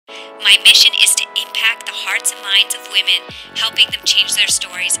My mission is to impact the hearts and minds of women, helping them change their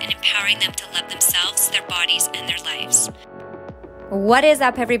stories and empowering them to love themselves, their bodies, and their lives. What is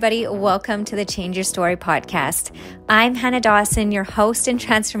up, everybody? Welcome to the Change Your Story podcast. I'm Hannah Dawson, your host and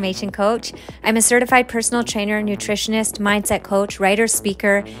transformation coach. I'm a certified personal trainer, nutritionist, mindset coach, writer,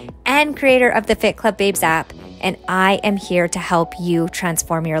 speaker, and creator of the Fit Club Babes app, and I am here to help you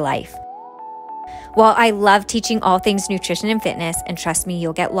transform your life. While I love teaching all things nutrition and fitness, and trust me,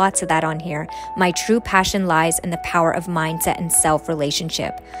 you'll get lots of that on here, my true passion lies in the power of mindset and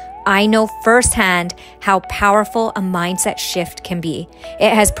self-relationship. I know firsthand how powerful a mindset shift can be.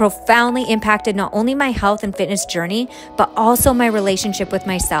 It has profoundly impacted not only my health and fitness journey, but also my relationship with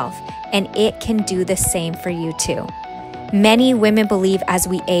myself, and it can do the same for you too. Many women believe as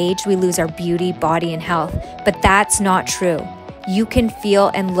we age, we lose our beauty, body, and health, but that's not true. You can feel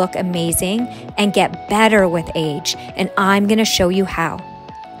and look amazing and get better with age, and I'm going to show you how.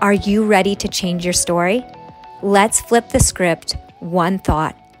 Are you ready to change your story? Let's flip the script one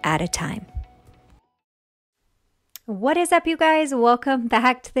thought at a time. What is up, you guys? Welcome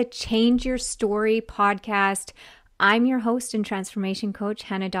back to the Change Your Story podcast. I'm your host and transformation coach,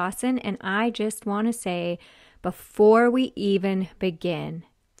 Hannah Dawson, and I just want to say, before we even begin,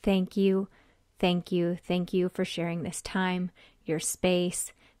 thank you for sharing this time, your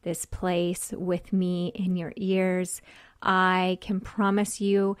space, this place with me in your ears. I can promise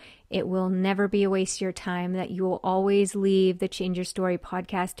you it will never be a waste of your time, that you will always leave the Change Your Story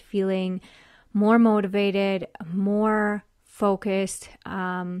podcast feeling more motivated, more focused,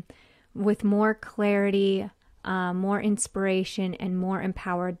 with more clarity, more inspiration, and more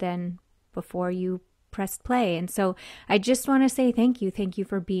empowered than before you pressed play. And so I just want to say thank you. Thank you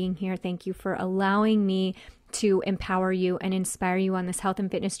for being here. Thank you for allowing me to empower you and inspire you on this health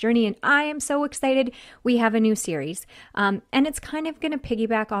and fitness journey. And I am so excited. We have a new series. And it's kind of going to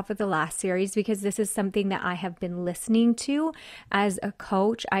piggyback off of the last series because this is something that I have been listening to as a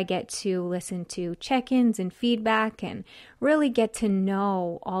coach. I get to listen to check-ins and feedback and really get to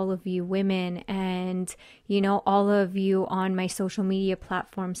know all of you women and, you know, all of you on my social media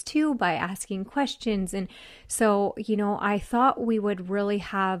platforms too by asking questions. And so, you know, I thought we would really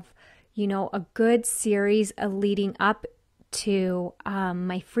have a good series leading up to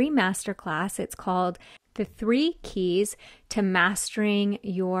my free masterclass. It's called The 3 Keys to Mastering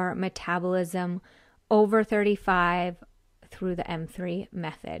Your Metabolism Over 35 through the M3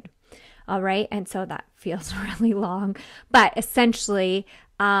 method. All right. And so that feels really long, but essentially,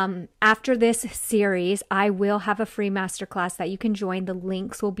 after this series, I will have a free masterclass that you can join. The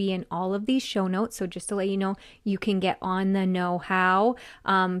links will be in all of these show notes. So just to let you know, you can get on the know-how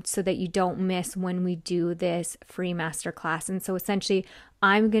so that you don't miss when we do this free masterclass. And so essentially,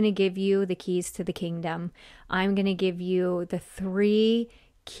 I'm going to give you the keys to the kingdom. I'm going to give you the 3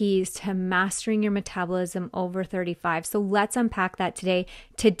 keys to mastering your metabolism over 35. So let's unpack that today.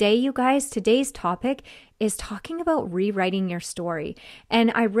 Today, you guys, today's topic is talking about rewriting your story.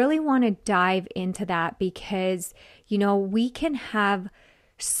 And I really want to dive into that because, you know, we can have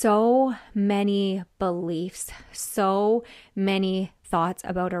so many beliefs, so many thoughts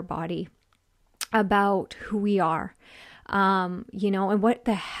about our body, about who we are. And what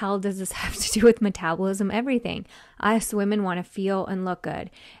the hell does this have to do with metabolism? Everything. Us women want to feel and look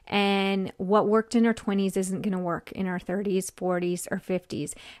good. And what worked in our 20s isn't going to work in our 30s, 40s, or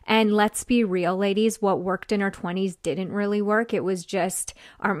 50s. And let's be real, ladies, what worked in our 20s didn't really work. It was just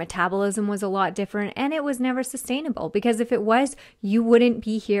our metabolism was a lot different and it was never sustainable, because if it was, you wouldn't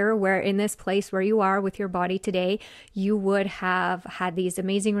be here in this place where you are with your body today. You would have had these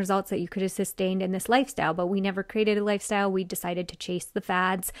amazing results that you could have sustained in this lifestyle, but we never created a lifestyle. We decided to chase the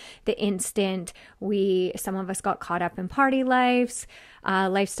fads, the instant. Some of us got caught up in party lifestyles,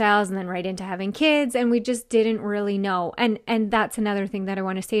 and then right into having kids, and we just didn't really know. And that's another thing that I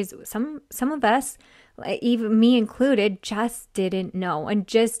want to say is some of us, even me included, just didn't know and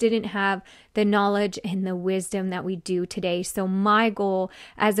just didn't have the knowledge and the wisdom that we do today. So my goal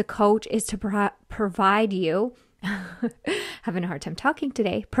as a coach is to provide you having a hard time talking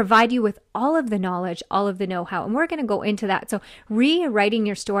today, provide you with all of the knowledge, all of the know-how, and we're going to go into that. So rewriting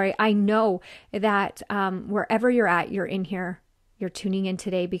your story, I know that wherever you're at, you're in here, you're tuning in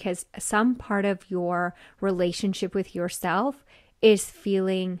today because some part of your relationship with yourself is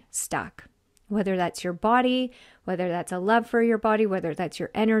feeling stuck. Whether that's your body, whether that's a love for your body, whether that's your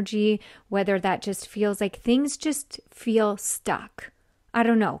energy, whether that just feels like things just feel stuck. I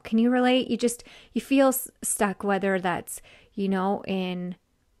don't know. Can you relate? You feel stuck, whether that's, in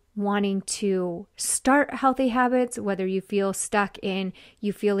wanting to start healthy habits, whether you feel stuck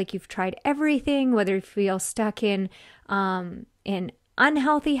you feel like you've tried everything, whether you feel stuck in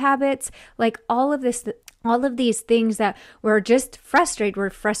unhealthy habits, like all of these things that we're just frustrated. We're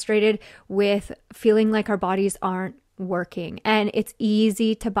frustrated with feeling like our bodies aren't working. And it's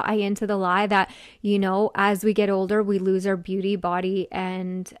easy to buy into the lie that, as we get older, we lose our beauty, body,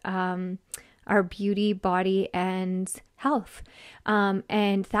 and health.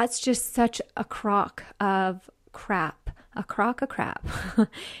 And that's just such a crock of crap.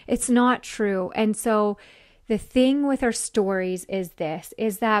 It's not true. And so the thing with our stories is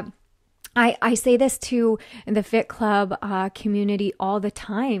that I say this to the Fit Club community all the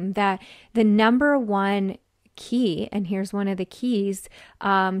time, that the number one key, and here's one of the keys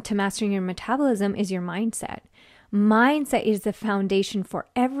to mastering your metabolism, is your mindset. Mindset is the foundation for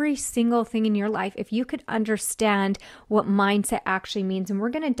every single thing in your life. If you could understand what mindset actually means, and we're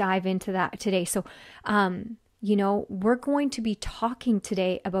going to dive into that today. So, we're going to be talking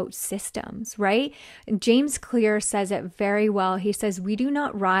today about systems, right? James Clear says it very well. He says, we do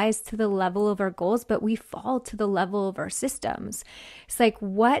not rise to the level of our goals, but we fall to the level of our systems. It's like,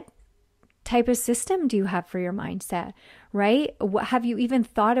 what type of system do you have for your mindset, right? What have you even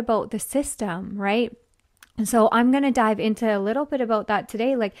thought about the system, right? And so I'm going to dive into a little bit about that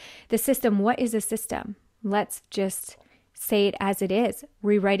today. Like the system, what is a system? Let's just say it as it is.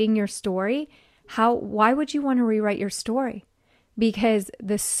 Rewriting your story. Why would you want to rewrite your story? Because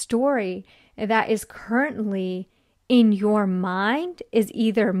the story that is currently in your mind is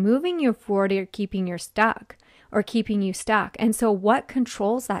either moving you forward or keeping you stuck. And so what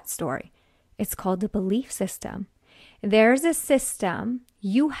controls that story? It's called the belief system. There's a system,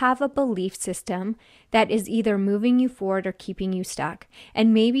 you have a belief system that is either moving you forward or keeping you stuck.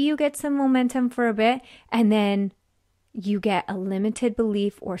 And maybe you get some momentum for a bit and then you get a limited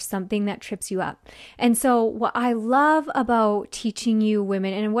belief or something that trips you up. And so what I love about teaching you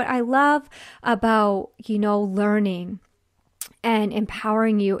women, and what I love about, learning and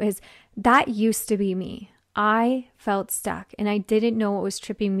empowering you, is that used to be me. I felt stuck and I didn't know what was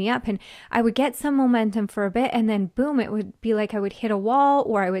tripping me up, and I would get some momentum for a bit and then boom, it would be like I would hit a wall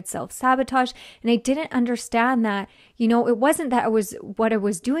or I would self-sabotage, and I didn't understand that, it wasn't that what I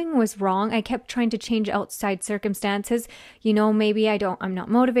was doing was wrong. I kept trying to change outside circumstances. Maybe I'm not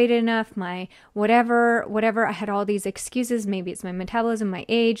motivated enough, my whatever. I had all these excuses. Maybe it's my metabolism, my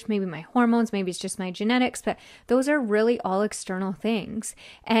age, maybe my hormones, maybe it's just my genetics, but those are really all external things.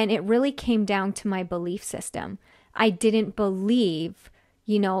 And it really came down to my belief system. I didn't believe,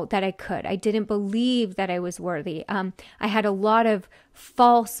 that I could. I didn't believe that I was worthy. I had a lot of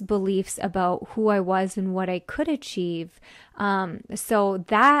false beliefs about who I was and what I could achieve. So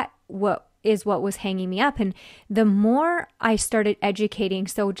that what was hanging me up. And the more I started educating,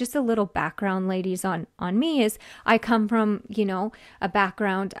 so just a little background, ladies, on me is I come from, a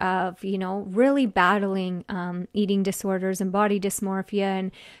background of, really battling eating disorders and body dysmorphia.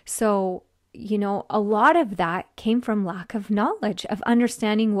 And so a lot of that came from lack of knowledge, of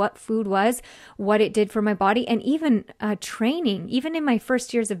understanding what food was, what it did for my body, and even training. Even in my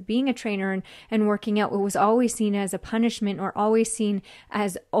first years of being a trainer and working out, it was always seen as a punishment, or always seen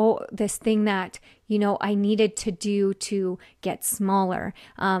as, this thing that, I needed to do to get smaller.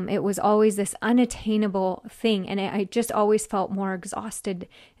 It was always this unattainable thing. And I just always felt more exhausted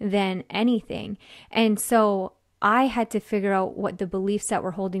than anything. And so I had to figure out what the beliefs that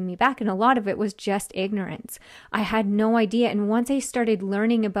were holding me back. And a lot of it was just ignorance. I had no idea. And once I started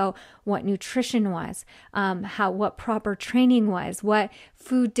learning about what nutrition was, what proper training was, what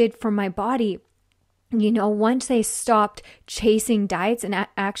food did for my body, once I stopped chasing diets and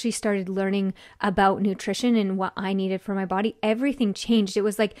actually started learning about nutrition and what I needed for my body, everything changed. It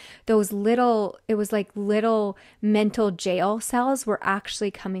was like little mental jail cells were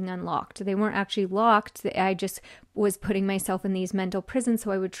actually coming unlocked. They weren't actually locked. I just was putting myself in these mental prisons.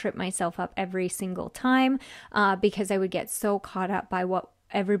 So I would trip myself up every single time because I would get so caught up by what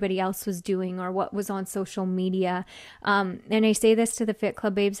everybody else was doing or what was on social media. And I say this to the Fit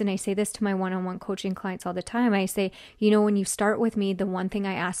Club babes, and I say this to my one-on-one coaching clients all the time. I say, when you start with me, the one thing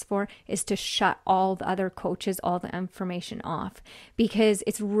I ask for is to shut all the other coaches, all the information off, because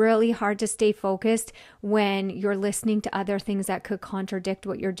it's really hard to stay focused when you're listening to other things that could contradict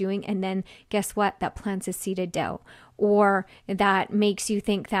what you're doing. And then guess what? That plants a seed of doubt, or that makes you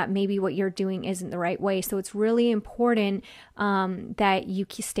think that maybe what you're doing isn't the right way. So it's really important that you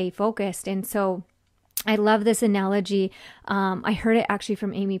stay focused. And so I love this analogy. I heard it actually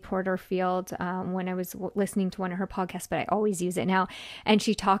from Amy Porterfield when I was listening to one of her podcasts, but I always use it now. And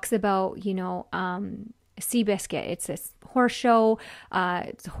she talks about, Seabiscuit. It's this horse show.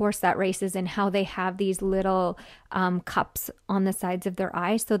 It's a horse that races, and how they have these little cups on the sides of their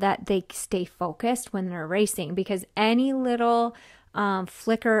eyes so that they stay focused when they're racing, because any little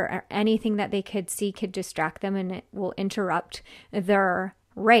flicker or anything that they could see could distract them, and it will interrupt their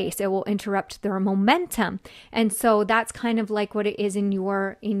race. It will interrupt their momentum. And so that's kind of like what it is in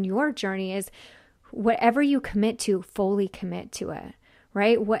your journey is whatever you commit to, fully commit to it,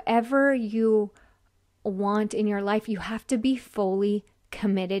 right? Whatever you want in your life, you have to be fully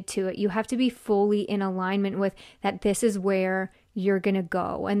committed to it. You have to be fully in alignment with that. This is where you're going to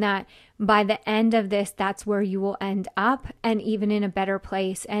go. And that by the end of this, that's where you will end up, and even in a better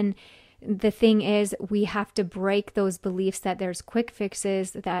place. And the thing is, we have to break those beliefs that there's quick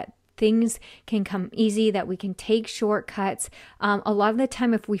fixes, that things can come easy, that we can take shortcuts. A lot of the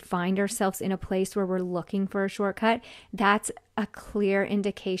time, if we find ourselves in a place where we're looking for a shortcut, that's a clear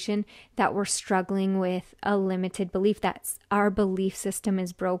indication that we're struggling with a limited belief, that our belief system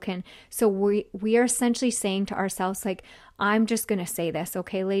is broken. So we are essentially saying to ourselves, like, I'm just going to say this,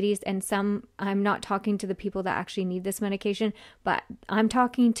 okay, ladies? And I'm not talking to the people that actually need this medication, but I'm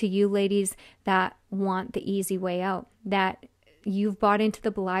talking to you ladies that want the easy way out, that you've bought into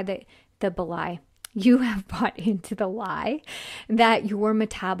you have bought into the lie that your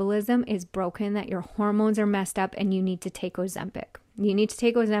metabolism is broken, that your hormones are messed up, and you need to take Ozempic. You need to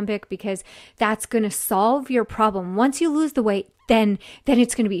take Ozempic because that's going to solve your problem. Once you lose the weight, then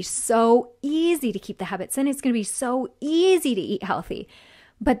it's going to be so easy to keep the habits, and it's going to be so easy to eat healthy.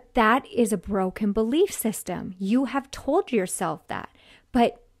 But that is a broken belief system. You have told yourself that.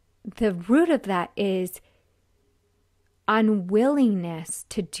 But the root of that is unwillingness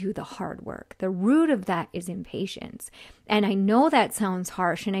to do the hard work. The root of that is impatience. And I know that sounds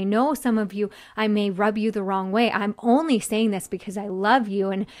harsh, and I know some of you, I may rub you the wrong way. I'm only saying this because I love you,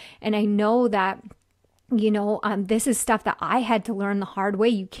 and I know that this is stuff that I had to learn the hard way.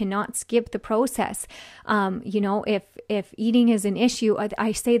 You cannot skip the process. If eating is an issue,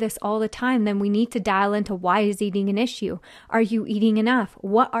 I say this all the time, then we need to dial into, why is eating an issue? Are you eating enough?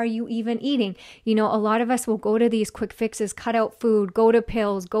 What are you even eating? A lot of us will go to these quick fixes, cut out food, go to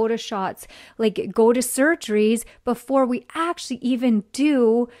pills, go to shots, like go to surgeries before we actually even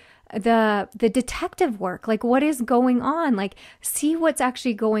do the detective work, like what is going on, like see what's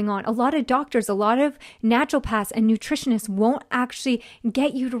actually going on. A lot of doctors, a lot of naturopaths and nutritionists won't actually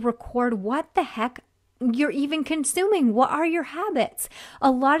get you to record what the heck you're even consuming. What are your habits?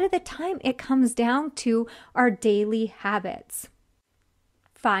 A lot of the time it comes down to our daily habits.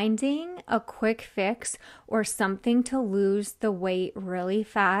 Finding a quick fix or something to lose the weight really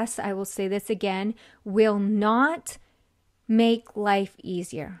fast, I will say this again, will not make life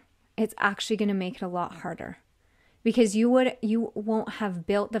easier. It's actually going to make it a lot harder, because you won't have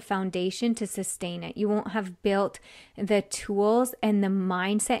built the foundation to sustain it. You won't have built the tools and the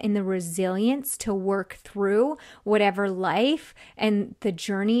mindset and the resilience to work through whatever life and the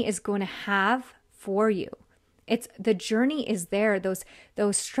journey is going to have for you. The journey is there.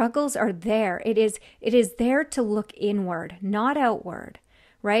 Those struggles are there. It is there to look inward, not outward,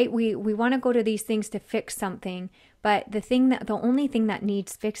 right? We want to go to these things to fix something, but the only thing that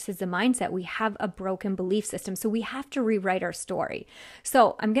needs fixed is the mindset. We have a broken belief system, so we have to rewrite our story.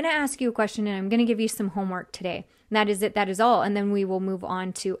 So I'm going to ask you a question, and I'm going to give you some homework today. That is it. That is all. And then we will move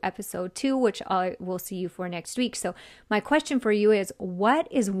on to episode 2, which I will see you for next week. So my question for you is, what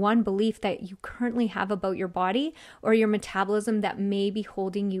is one belief that you currently have about your body or your metabolism that may be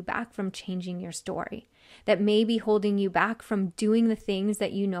holding you back from changing your story? That may be holding you back from doing the things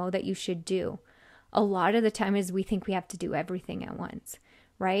that you know that you should do? A lot of the time is we think we have to do everything at once,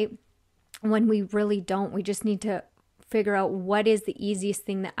 right? When we really don't. We just need to figure out what is the easiest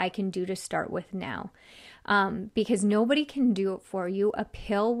thing that I can do to start with now. Because nobody can do it for you. A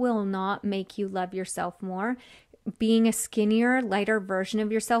pill will not make you love yourself more. Being a skinnier, lighter version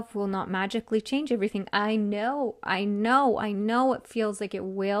of yourself will not magically change everything. I know it feels like it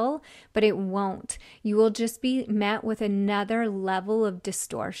will, but it won't. You will just be met with another level of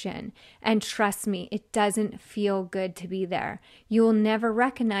distortion. And trust me, it doesn't feel good to be there. You will never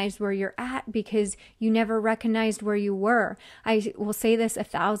recognize where you're at because you never recognized where you were. I will say this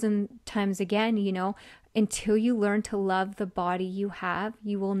 1,000 times again, until you learn to love the body you have,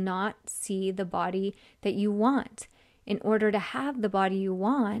 you will not see the body that you want. In order to have the body you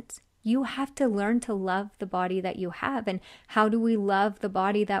want, you have to learn to love the body that you have. And how do we love the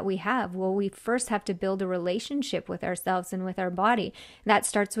body that we have? Well, we first have to build a relationship with ourselves and with our body. That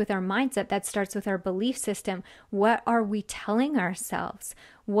starts with our mindset. That starts with our belief system. What are we telling ourselves?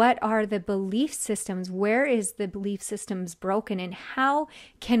 What are the belief systems? Where is the belief systems broken? And how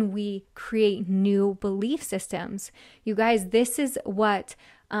can we create new belief systems? You guys, this is what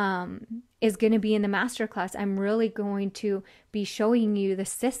is going to be in the masterclass. I'm really going to be showing you the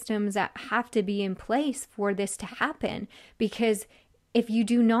systems that have to be in place for this to happen, because if you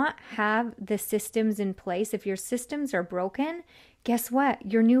do not have the systems in place, if your systems are broken, guess what?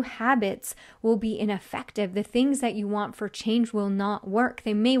 Your new habits will be ineffective. The things that you want for change will not work.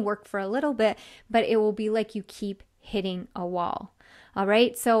 They may work for a little bit, but it will be like you keep hitting a wall. All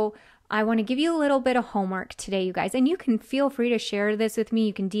right. So I want to give you a little bit of homework today, you guys, and you can feel free to share this with me.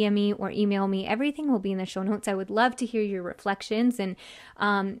 You can DM me or email me. Everything will be in the show notes. I would love to hear your reflections and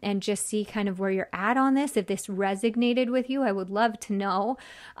just see kind of where you're at on this. If this resonated with you, I would love to know.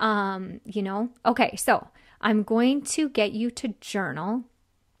 Okay, so I'm going to get you to journal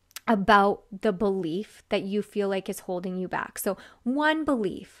about the belief that you feel like is holding you back. So one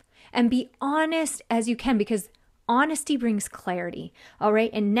belief, and be honest as you can, because honesty brings clarity. All right.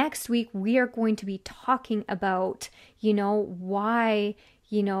 And next week, we are going to be talking about, why,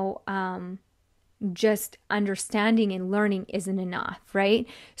 just understanding and learning isn't enough. Right.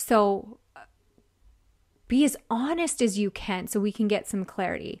 So be as honest as you can so we can get some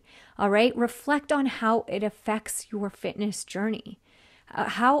clarity. All right. Reflect on how it affects your fitness journey.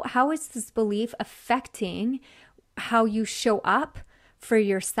 How is this belief affecting how you show up for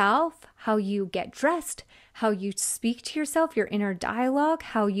yourself, how you get dressed, how you speak to yourself, your inner dialogue,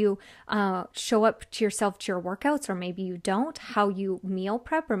 how you show up to yourself to your workouts, or maybe you don't, how you meal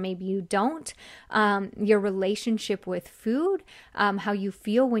prep, or maybe you don't, your relationship with food, how you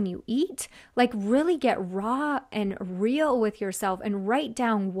feel when you eat. Like, really get raw and real with yourself and write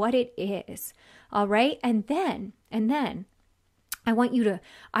down what it is. All right. And then I want you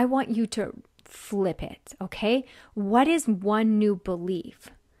to flip it. Okay. What is one new belief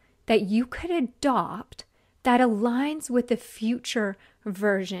that you could adopt that aligns with the future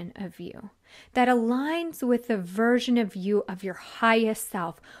version of you, that aligns with the version of you of your highest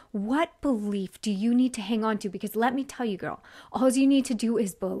self? What belief do you need to hang on to? Because let me tell you, girl, all you need to do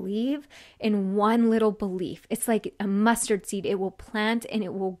is believe in one little belief. It's like a mustard seed. It will plant and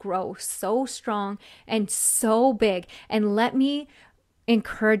it will grow so strong and so big. And let me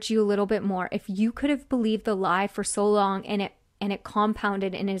encourage you a little bit more. If you could have believed the lie for so long and it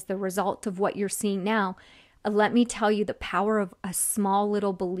compounded and is the result of what you're seeing now, let me tell you, the power of a small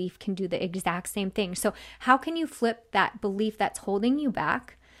little belief can do the exact same thing. So how can you flip that belief that's holding you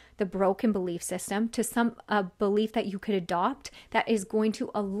back, the broken belief system, to some belief that you could adopt that is going to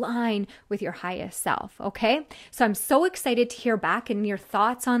align with your highest self? Okay. So I'm so excited to hear back and your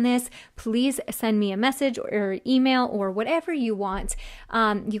thoughts on this. Please send me a message or email or whatever you want.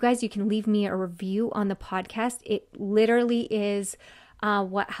 You guys, you can leave me a review on the podcast. It literally is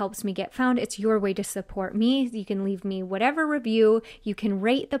what helps me get found. It's your way to support me. You can leave me whatever review. You can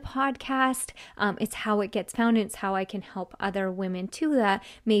rate the podcast. It's how it gets found. And it's how I can help other women too that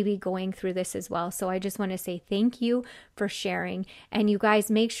may be going through this as well. So I just want to say thank you for sharing. And you guys,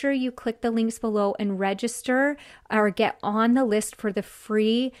 make sure you click the links below and register or get on the list for the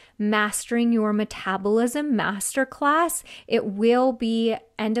free Mastering Your Metabolism Masterclass. It will be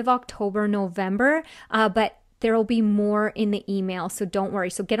end of October, November, but there will be more in the email, so don't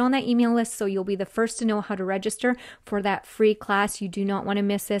worry. So get on that email list so you'll be the first to know how to register for that free class. You do not want to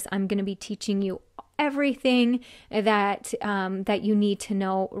miss this. I'm going to be teaching you everything that you need to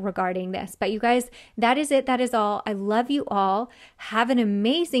know regarding this. But you guys, that is it. That is all. I love you all. Have an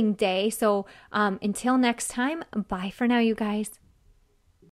amazing day. So until next time, bye for now, you guys.